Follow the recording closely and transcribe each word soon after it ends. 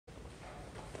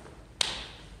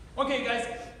Okay guys,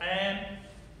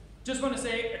 just want to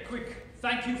say a quick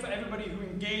thank you for everybody who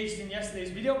engaged in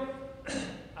yesterday's video.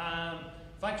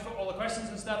 Thanks for all the questions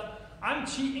and stuff. I'm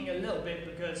cheating a little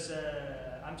bit because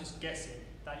I'm just guessing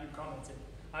that you commented.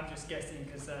 I'm just guessing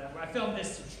because I filmed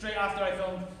this straight after I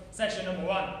filmed session number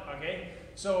 1, okay?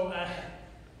 So,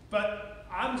 but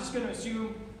I'm just going to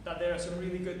assume that there are some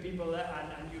really good people there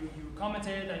and you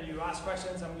commented and you asked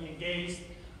questions and we engaged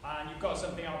and you got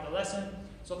something out of the lesson.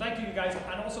 So thank you guys,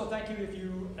 and also thank you if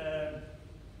you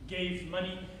gave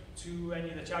money to any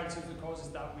of the charities or causes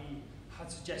that we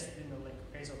had suggested in the link.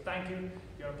 Okay, so thank you.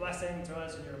 You're a blessing to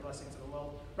us and you're a blessing to the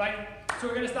world. Right, so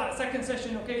we're going to start the second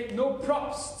session, okay? No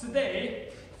props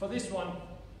today for this one.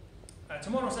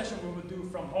 Tomorrow's session we will do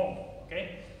from home,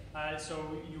 okay?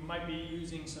 So you might be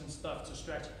using some stuff to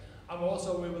stretch. And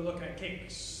also we will look at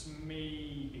kicks,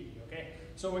 maybe, okay?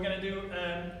 So we're going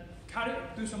to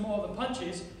do some more of the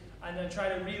punches and then try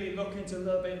to really look into a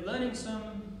little bit, learning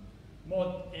some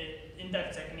more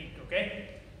in-depth technique, okay?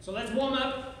 So let's warm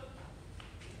up.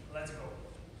 Let's go.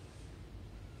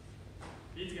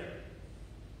 Be together.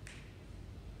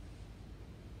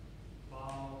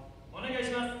 Wow.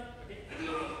 Onegaishimasu. Okay.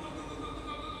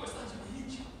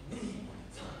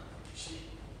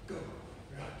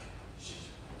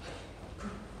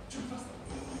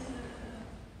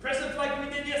 Press up like we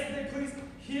did yesterday, please.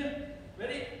 Here.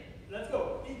 Ready? Let's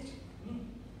go.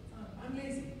 I'm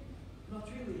lazy. Not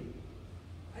really.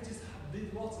 I just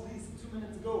did lots of these 2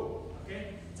 minutes ago.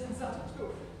 Okay? 10 seconds.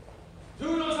 Go.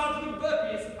 Who knows how to do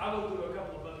burpees? I will do a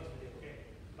couple of burpees with you, okay?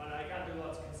 But I can't do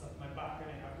lots because of my back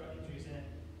and I've got injuries in it.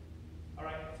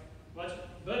 Alright. Watch.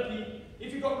 Burpee.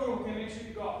 If you've got room, okay, make sure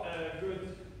you've got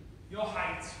good, your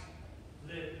height,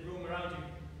 the room around you.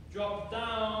 Drop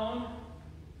down.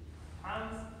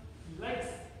 Hands, legs.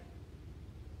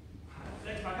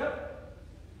 Legs back up.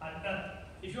 And up.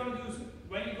 If you want to do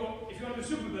if you want to do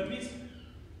super burpees,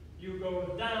 you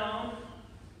go down,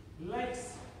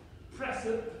 legs, press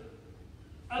it,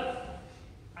 up,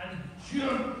 and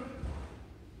jump.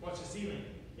 Watch the ceiling,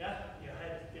 yeah? Your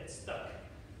head gets stuck,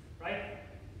 right?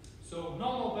 So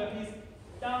normal burpees,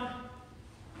 down,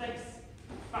 legs,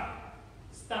 back,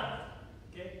 stand,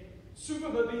 okay? Super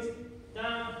burpees,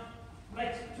 down,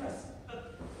 legs, press,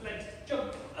 up, legs,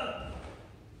 jump, up.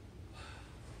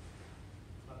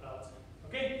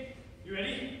 Okay, you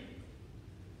ready?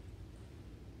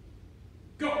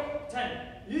 Go! 10.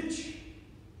 1, 2,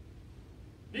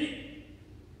 3,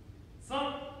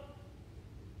 4.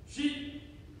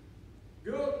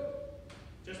 Good.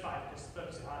 Just 5. This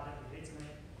burpees are hard, never hate me.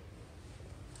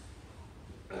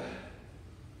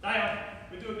 Dion,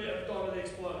 we do a bit of Dora the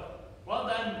Explorer. Well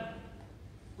done.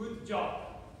 Good job.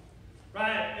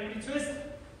 Right, everybody twist.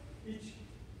 1, 2,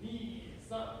 3,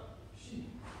 4.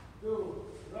 Go.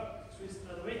 Rock. Twist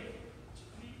other way.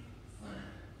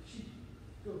 3,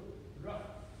 4, go. Rock.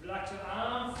 Relax your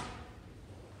arms.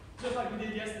 Just like we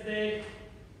did yesterday.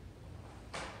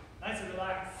 Nice and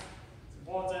relaxed. It's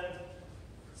important.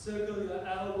 Circle your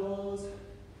elbows.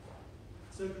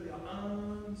 Circle your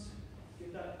arms.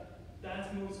 Get that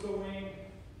dance moves going.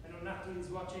 I know Natalie's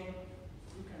watching.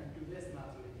 You can do this,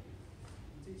 Natalie.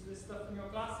 You teach this stuff in your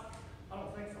class? I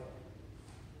don't think so.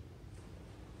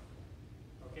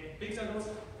 Okay, big circles.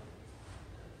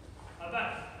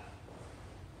 Back.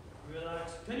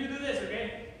 Relax. Can you do this,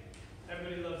 okay?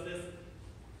 Everybody loves this.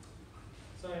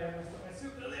 Sorry, I messed up my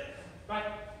suit a little. Right,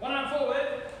 one arm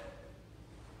forward.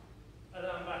 And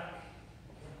then I'm back.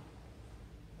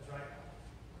 That's right.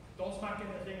 Don't smack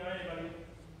into the thing or anybody.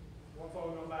 One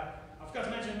forward, one back. I forgot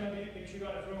to mention, maybe make sure you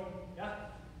got enough room. Yeah?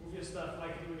 Move your stuff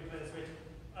like you do when you play the Switch.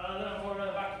 Then I'm forward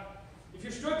and back. If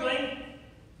you're struggling,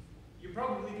 you're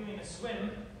probably doing a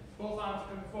swim. Both arms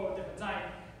coming forward at different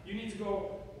time. You need to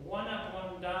go one up,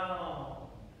 one down.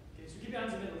 Okay, so keep your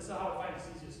hands in the middle. This is how I find it's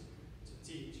easiest to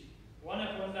teach. One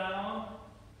up, one down.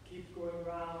 Keep going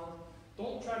round.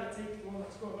 Don't try to take the one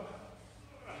that's going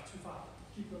too far.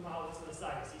 Keep them out to the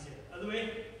side. It's easier. Other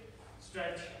way.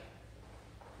 Stretch.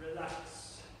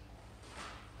 Relax.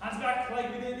 Hands back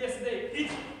like we did yesterday.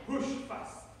 Each push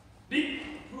fast. Deep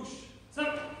push.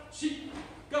 Some. She.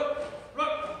 Go.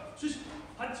 Rock. Shush.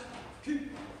 Hunch. Two.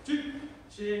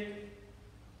 Shake.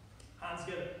 Hands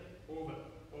together, over,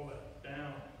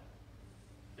 down,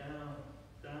 down,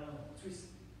 down, twist,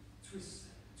 twist,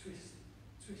 twist,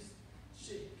 twist,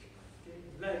 shake, okay,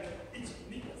 leg, each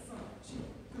knee, some, shake,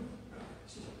 go, rock,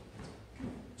 shake, go,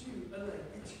 two, a leg,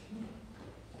 each knee,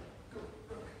 go,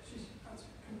 rock, shake, hands,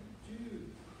 go,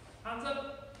 two, hands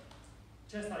up,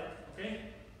 chest height, okay,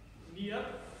 knee up,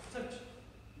 touch,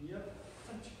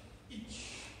 each,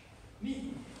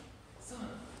 knee, some,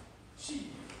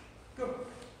 she, go,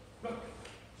 rock,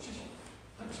 shish,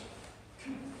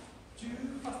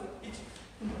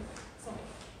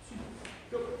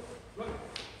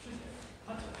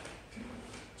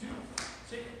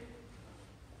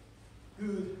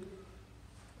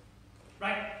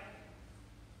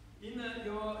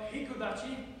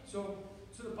 actually. So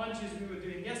to the punches we were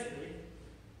doing yesterday,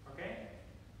 okay?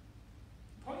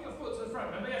 Point your foot to the front.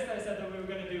 Remember yesterday I said that we were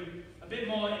going to do a bit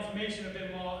more information, a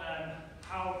bit more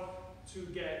how to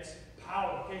get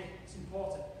power, okay? It's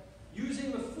important.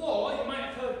 Using the floor, you might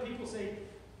have heard people say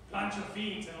plant your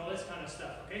feet and all this kind of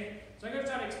stuff, okay? So I'm going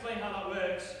to try to explain how that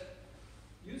works.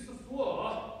 Use the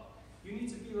floor, you need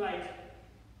to be like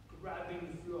grabbing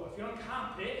the floor. If you're on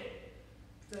carpet,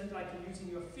 pretend like you're using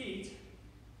your feet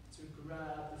to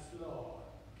grab the floor,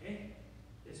 okay?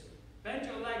 This way. Bend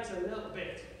your legs a little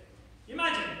bit.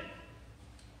 Imagine,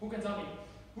 who can tell me,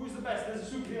 who's the best? There's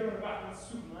a superhero in the back, that's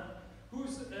Superman.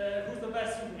 Who's the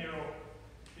best superhero?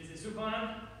 Is it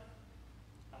Superman?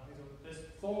 I don't think so. There's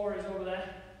Thor is over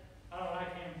there. I don't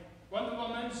like him. Wonder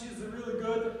Woman, she's really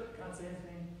good. I can't say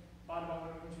anything bad about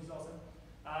Wonder Woman, she's awesome.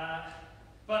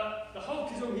 But the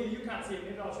Hulk is over here, you can't see it,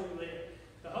 maybe I'll show you later.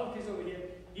 The Hulk is over here,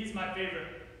 he's my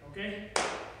favorite, okay?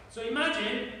 So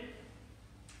imagine,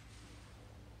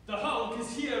 the Hulk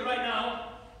is here right now.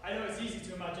 I know it's easy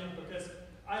to imagine because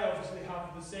I obviously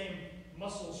have the same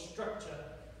muscle structure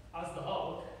as the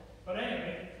Hulk. But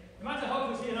anyway, imagine the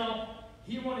Hulk is here now,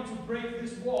 he wanted to break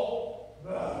this wall,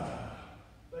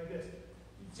 like this.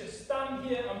 You just stand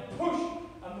here and push,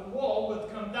 and the wall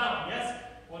would come down, yes?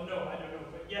 Well, no, I don't know,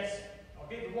 but yes.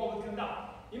 Okay, the wall would come down.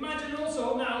 Imagine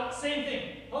also now, same thing.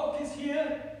 Hulk is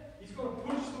here, he's going to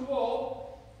push the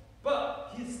wall,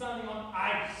 but he's standing on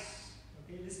ice.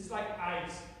 Okay, this is like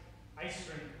ice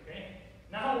rink, okay?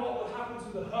 Now what will happen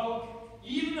to the Hulk?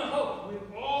 Even the Hulk, with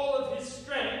all of his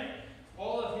strength,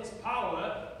 all of his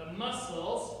power, the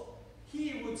muscles,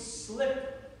 he would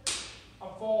slip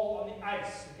and fall on the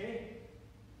ice, okay?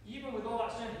 Even with all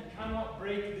that strength, he cannot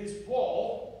break this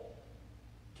wall,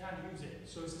 can't use it.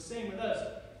 So it's the same with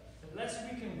us. Unless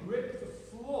we can grip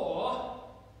the floor,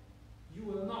 you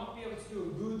will not be able to do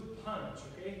a good punch,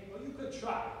 okay? Well, you could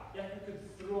try. Yeah, you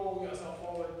could throw yourself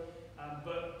forward,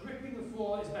 but gripping the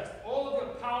floor is best. All of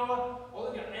your power, all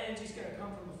of your energy is going to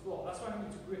come from the floor. That's why we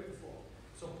need to grip the floor.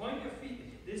 So point your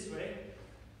feet this way.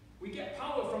 We get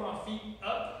power from our feet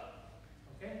up,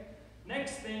 okay?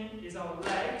 Next thing is our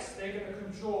legs. They're going to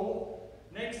control.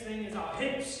 Next thing is our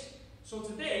hips. So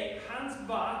today, hands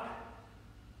back.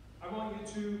 I want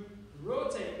you to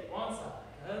rotate one side,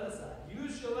 the other side.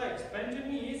 Use your legs. Bend your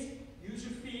knees. Use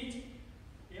your feet.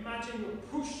 Imagine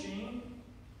you're pushing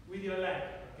with your leg,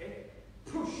 okay?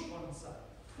 Push one side.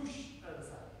 Push other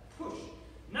side. Push.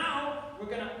 Now, we're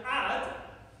going to add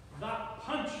that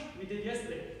punch we did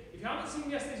yesterday. If you haven't seen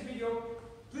yesterday's video,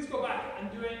 please go back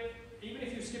and do it. Even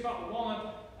if you skip out the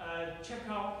warm-up, check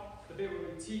out the bit where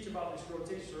we teach about this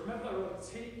rotation. So remember,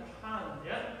 rotate the hand,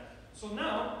 yeah? So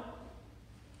now,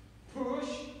 push,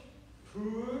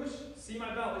 push. See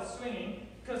my belt is swinging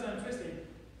because I'm twisting.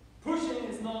 Pushing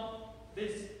is not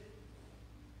this.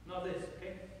 Not this,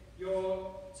 okay?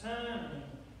 You're turning.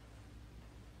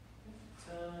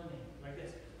 Turning, like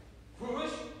this.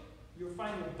 Push, you'll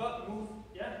find your butt move,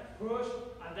 yeah? Push,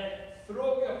 and then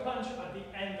throw your punch at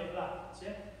the end of that,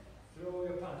 yeah? Throw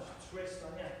your punch, twist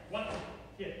on, yeah. One,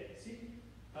 here, see?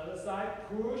 Other side,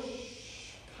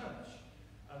 push, punch.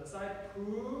 Other side,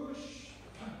 push,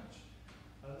 punch.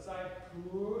 Other side,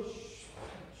 push,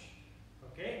 punch.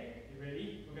 Okay, you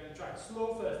ready? We're going to try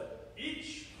slow first.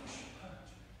 Each push,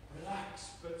 punch.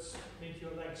 Relax, but make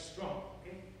your legs strong,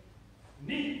 okay?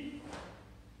 Knee,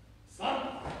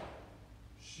 san,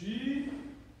 shi,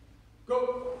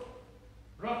 go,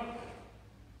 rock,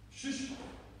 shish,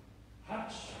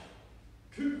 hatch,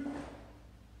 ku,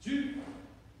 ju.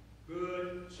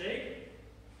 Good. Shake.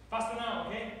 Faster now,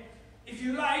 okay? If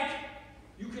you like,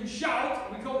 you can shout.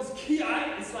 We call this ki.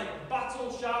 It's like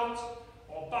battle shout,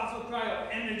 or battle cry,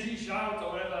 or energy shout,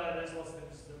 or whatever. There's lots of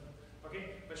different stuff. Okay?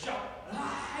 But shout.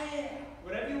 Ah, yeah.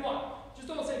 Whatever you want. Just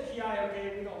don't say ki,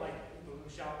 okay? We don't like people who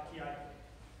shout ki.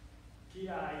 Ki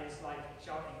is like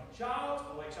shouting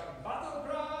shout, or like shouting battle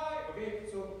cry. Okay?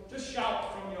 So just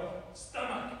shout from your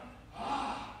stomach.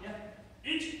 Ah, yeah.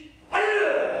 Each.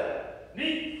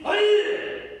 Ni,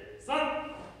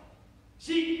 san,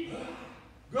 shi,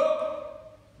 go,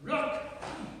 rock.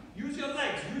 Use your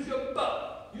legs, use your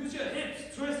butt, use your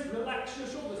hips, twist, relax your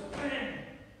shoulders. Bang.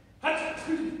 Hach,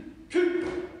 ku,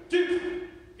 do.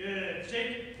 Good.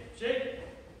 Shake, shake.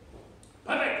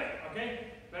 Perfect. Okay.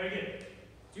 Very good.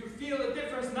 Do you feel the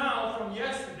difference now from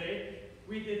yesterday?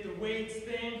 We did the weights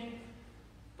thing,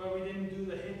 but we didn't do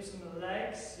the hips and the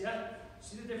legs. Yeah.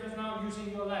 See the difference now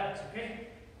using your legs, okay?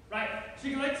 Right,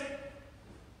 shake your legs.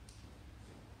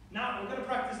 Now we're going to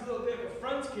practice a little bit of a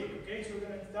front kick, okay? So we're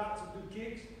going to start to do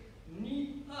kicks.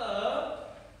 Knee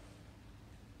up.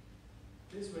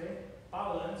 This way,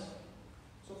 balance.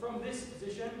 So from this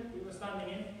position, we were standing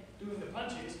in, doing the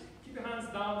punches. Keep your hands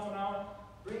down for now.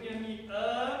 Bring your knee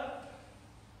up.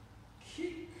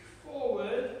 Kick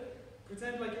forward.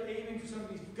 Pretend like you're aiming for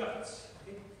somebody's guts.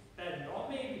 Okay? Then not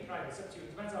maybe try this, up to you.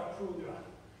 It depends how cruel you are.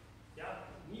 Yeah?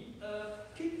 Knee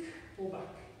up, kick, pull back.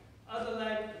 Other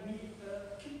leg, knee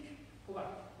up, kick, pull back.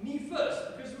 Knee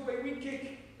first, because the way we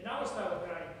kick in our style of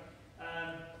karate,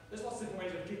 there's lots of different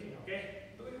ways of kicking, okay?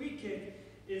 The way we kick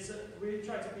is we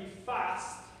try to be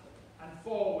fast and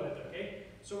forward, okay?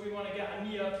 So we want to get a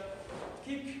knee up,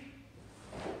 kick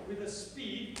with a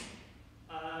speed,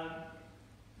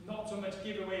 not so much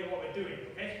give away what we're doing,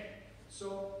 okay?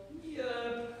 So knee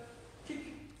up,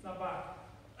 kick, snap back.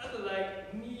 Other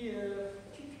leg, knee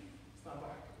up, kick, snap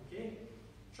back, okay?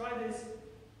 Try this,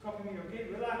 copy me, okay?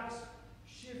 Relax,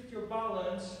 shift your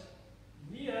balance,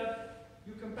 knee up.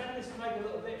 You can bend this leg a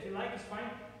little bit if you like, it's fine.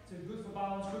 So good for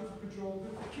balance, good for control,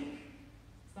 good for kick.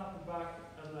 Snap it back,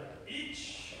 other leg.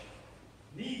 Ich,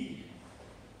 knee,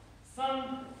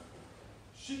 san,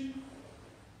 shi,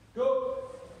 go,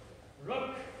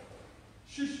 rock,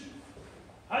 shish,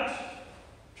 hatch,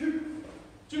 ku,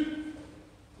 chu.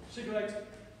 Shake your legs.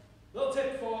 Little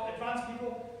tip for advanced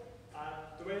people,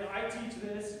 the way that I teach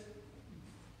this,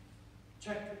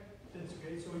 check this,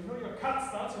 okay? So you know your cat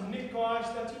stance, so nikkoage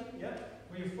stretching, yeah?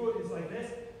 Where your foot is like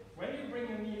this. When you bring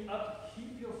your knee up,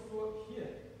 keep your foot here,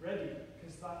 ready,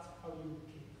 because that's how you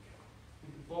kick.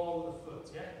 You ball the foot,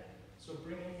 yeah? So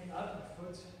bringing it up,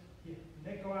 foot here.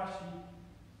 Nikkoage,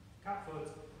 cat foot,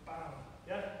 bam,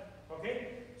 yeah? Okay?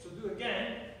 So do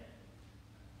again.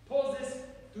 Pause this,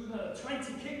 do the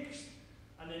 20 kicks,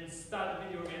 and then start the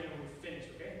video again when we finish,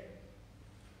 okay?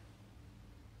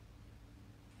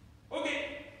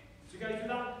 Okay, so you guys do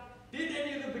that. Did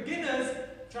any of the beginners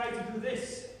try to do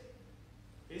this?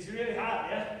 It's really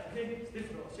hard, yeah? Okay, it's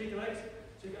difficult. Shake your legs,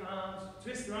 shake your arms,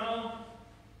 twist around.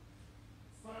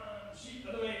 Sheet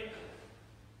other way.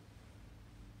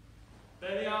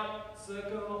 Belly out,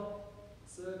 circle,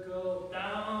 circle,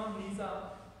 down, knees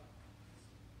up.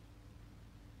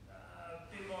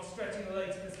 A bit more stretching the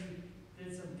legs because we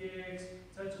did some gigs.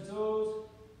 Touch your toes,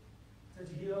 touch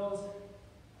your heels,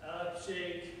 up,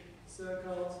 shake.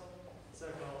 Circles,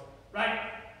 circles. Right,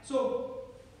 so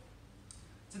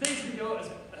today's video is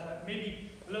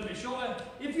maybe a little bit shorter.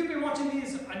 If you've been watching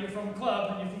these and you're from a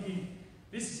club and you're thinking,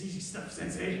 this is easy stuff,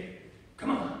 Sensei.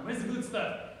 Come on, where's the good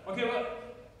stuff? Okay, well,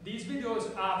 these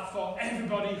videos are for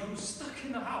everybody who's stuck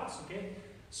in the house, okay?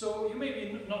 So you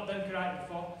maybe not done karate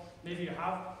before, maybe you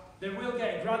have. They will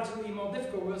get gradually more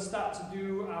difficult. We'll start to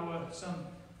do some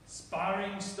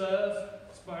sparring stuff,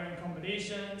 sparring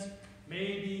combinations,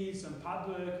 maybe some pad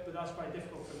work, but that's quite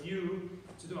difficult for you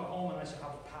to do at home unless you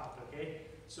have a pad, okay?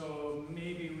 So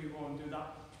maybe we won't do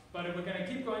that. But we're going to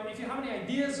keep going. If you have any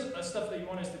ideas of stuff that you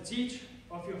want us to teach,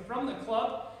 or if you're from the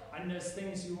club and there's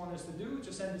things you want us to do,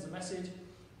 just send us a message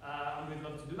and we'd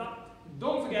love to do that.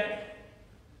 Don't forget,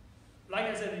 like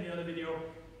I said in the other video,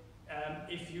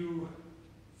 if you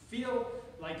feel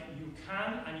like you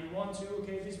can and you want to,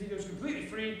 okay, this video is completely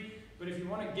free, but if you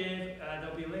want to give,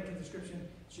 there'll be a link in the description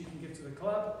so you can give to the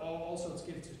club or also to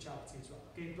give to charity as well.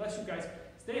 Okay, bless you guys.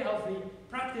 Stay healthy,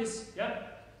 practice, yeah?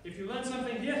 If you learn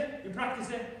something here, you practice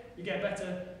it, you get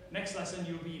better. Next lesson,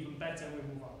 you'll be even better and we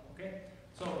move on, okay?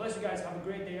 So bless you guys, have a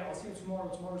great day. I'll see you tomorrow.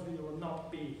 Tomorrow's video will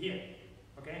not be here,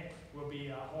 okay? We'll be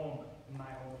at home, in my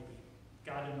home maybe,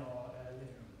 garden or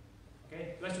living room.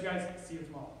 Okay, bless you guys, see you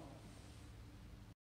tomorrow.